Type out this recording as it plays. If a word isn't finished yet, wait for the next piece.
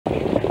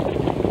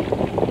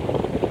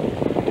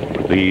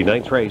The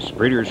ninth race,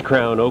 Breeders'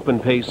 Crown Open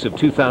Pace of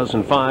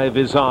 2005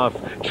 is off.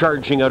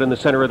 Charging out in the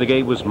center of the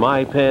gate was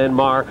My Pan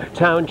Mar.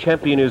 Town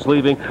Champion is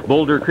leaving.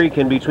 Boulder Creek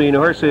in between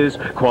horses.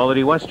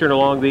 Quality Western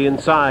along the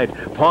inside.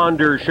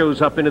 Ponder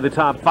shows up into the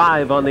top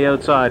 5 on the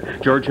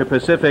outside. Georgia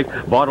Pacific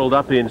bottled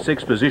up in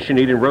 6th position.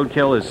 Eden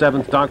Roadkill is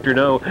 7th. Dr.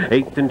 No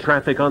 8th in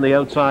traffic on the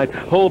outside.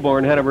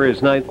 Holborn Hanover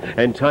is 9th,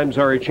 and Times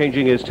Are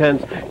Changing is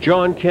 10th.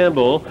 John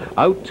Campbell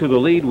out to the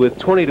lead with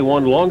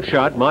 20-1 long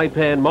shot. My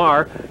Pan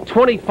Mar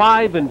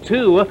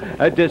 25-2.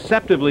 A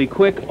deceptively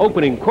quick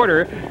opening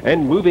quarter,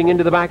 and moving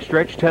into the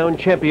backstretch, Town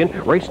Champion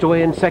raced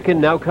away in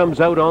second, now comes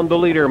out on the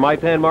leader. My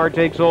Pan Mar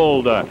takes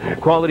hold.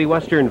 Quality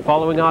Western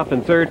following off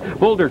in third.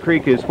 Boulder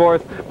Creek is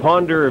fourth.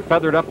 Ponder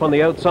feathered up on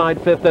the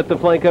outside, fifth at the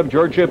flank of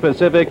Georgia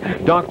Pacific.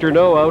 Dr.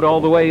 No out all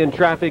the way in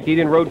traffic.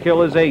 Eden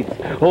Roadkill is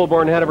 8th.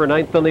 Holborn Hanover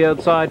 9th on the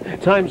outside.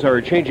 Times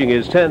Are Changing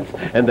is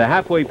 10th, and the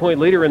halfway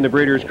point leader in the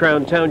Breeders'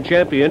 Crown, Town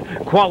Champion,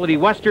 Quality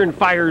Western,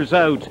 fires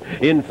out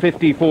in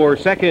 54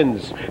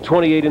 seconds.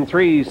 28-3,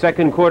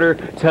 second quarter.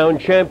 Town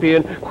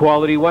Champion,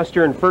 Quality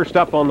Western first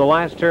up on the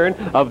last turn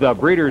of the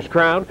Breeders'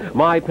 Crown.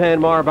 My Pan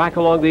Mar back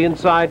along the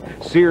inside.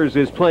 Sears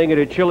is playing it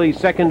a chilly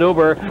second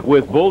over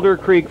with Boulder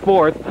Creek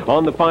fourth.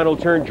 On the final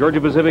turn,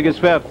 Georgia Pacific is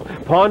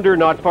fifth. Ponder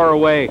not far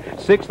away.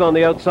 6th on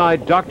the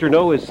outside. Dr.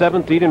 No is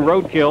 7th. Eden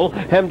Roadkill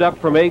hemmed up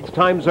from 8th.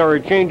 Times Are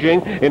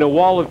Changing in a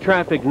wall of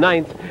traffic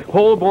 9th.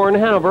 Holborn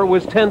Hanover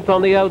was 10th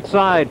on the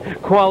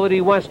outside.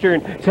 Quality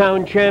Western,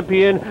 Town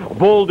Champion,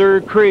 Boulder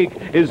Creek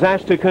is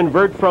asked to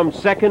convert from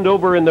second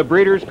over in the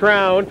Breeders'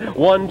 Crown.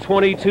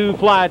 1:22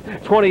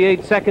 flat,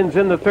 28 seconds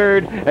in the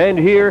third, and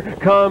here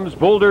comes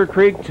Boulder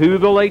Creek to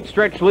the late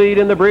stretch lead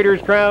in the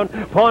Breeders' Crown.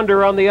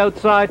 Ponder on the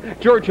outside.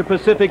 Georgia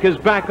Pacific is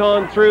back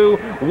on through.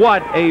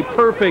 What a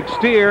perfect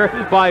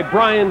steer by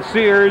Brian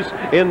Sears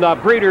in the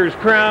Breeders'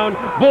 Crown.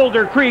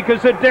 Boulder Creek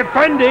is a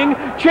defending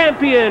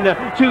champion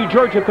to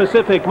Georgia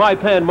Pacific, My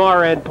Pan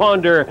Mar, and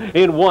Ponder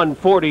in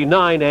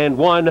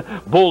 1:49-1.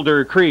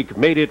 Boulder Creek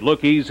made it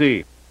look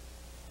easy.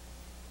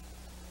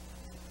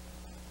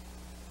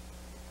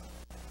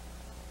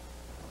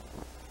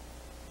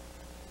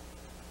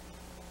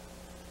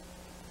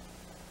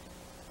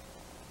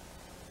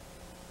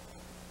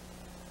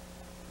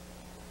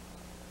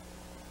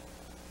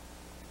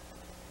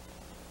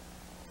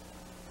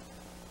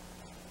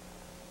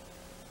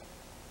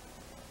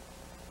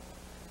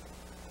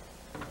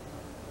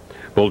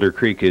 Boulder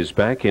Creek is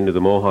back into the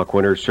Mohawk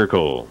winner's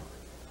circle,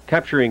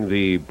 capturing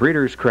the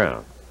Breeders'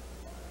 Crown.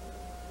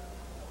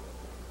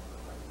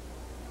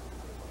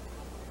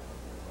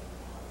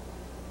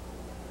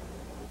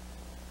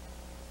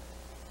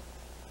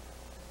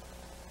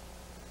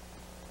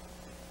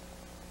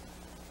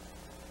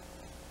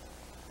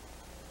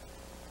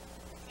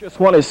 Just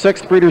won his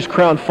 6th Breeders'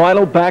 Crown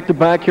final,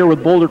 back-to-back here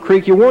with Boulder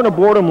Creek. You weren't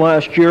aboard him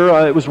last year.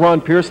 It was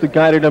Ron Pierce that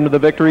guided him to the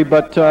victory,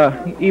 but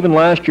even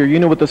last year, you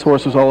knew what this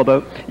horse was all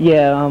about.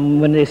 Yeah,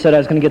 when they said I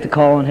was going to get the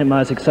call on him, I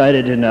was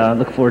excited and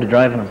looking forward to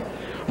driving him.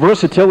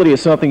 Versatility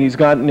is something he's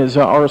got in his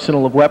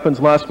arsenal of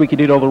weapons. Last week he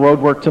did all the road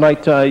work.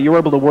 Tonight you were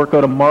able to work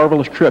out a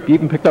marvelous trip. You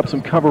even picked up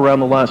some cover around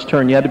the last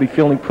turn. You had to be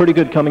feeling pretty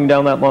good coming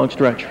down that long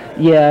stretch.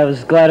 Yeah, I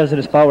was glad I was at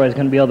a spot where I was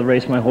going to be able to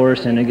race my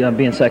horse, and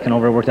being second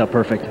over worked out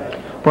perfect.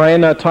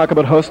 Brian, talk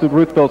about Husted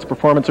Ruthvelt's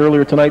performance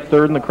earlier tonight,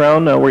 3rd in the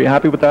Crown. Were you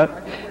happy with that?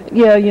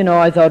 Yeah,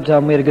 I thought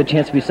we had a good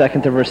chance to be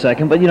second over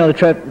second, but the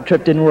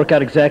trip didn't work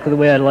out exactly the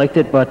way I liked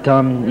it, but you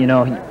can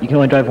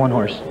only drive one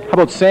horse. How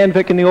about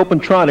Sandvik in the Open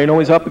Trot? I know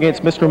he's up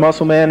against Mr.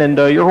 Muscleman, and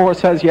your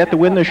horse has yet to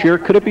win this year.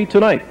 Could it be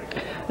tonight?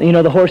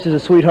 The horse is a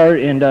sweetheart,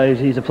 and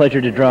he's a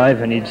pleasure to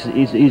drive, and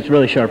he's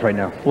really sharp right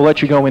now. We'll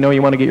let you go. We know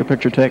you want to get your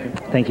picture taken.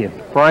 Thank you.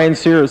 Brian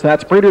Sears,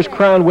 that's Breeders'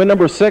 Crown win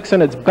number 6,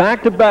 and it's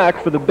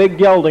back-to-back for the big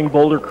gelding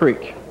Boulder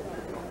Creek.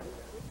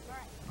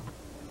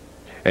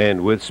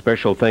 And with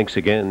special thanks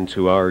again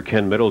to our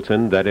Ken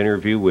Middleton, that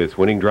interview with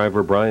winning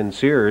driver Brian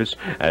Sears,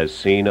 as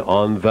seen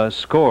on The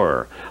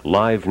Score.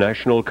 Live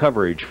national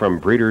coverage from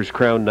Breeders'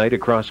 Crown night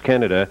across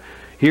Canada,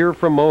 here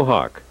from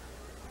Mohawk.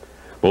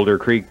 Boulder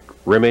Creek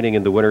remaining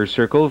in the winner's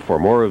circle for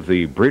more of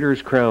the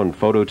Breeders' Crown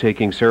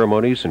photo-taking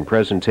ceremonies and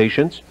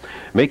presentations,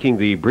 making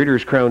the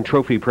Breeders' Crown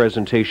trophy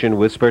presentation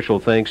with special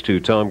thanks to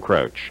Tom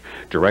Crouch,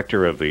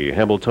 director of the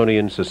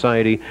Hamiltonian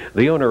Society,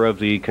 the owner of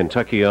the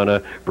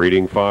Kentuckiana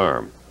Breeding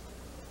Farm.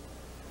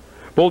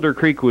 Boulder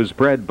Creek was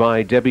bred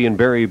by Debbie and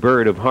Barry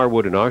Bird of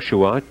Harwood and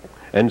Oshawa,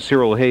 and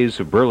Cyril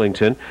Hayes of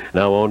Burlington,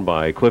 now owned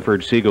by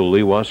Clifford Siegel,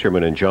 Lee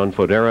Wasserman, and John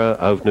Fodera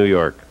of New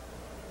York.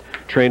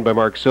 Trained by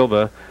Mark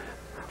Silva,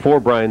 for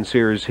Brian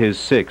Sears, his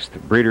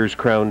 6th Breeders'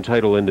 Crown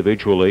title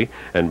individually,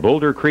 and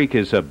Boulder Creek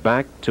is a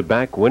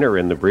back-to-back winner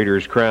in the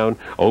Breeders' Crown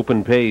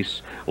Open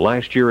Pace.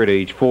 Last year at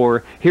age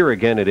 4, here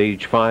again at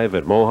age 5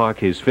 at Mohawk,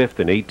 his 5th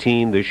in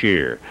 18 this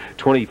year.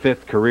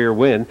 25th career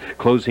win,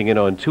 closing in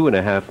on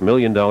 $2.5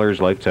 million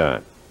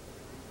lifetime.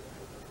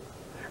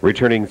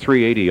 Returning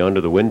 $380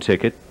 onto the win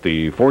ticket,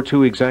 the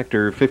 4-2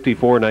 exactor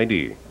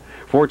 $54.90.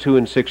 4-2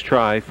 and 6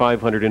 try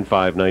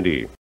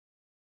 $505.90.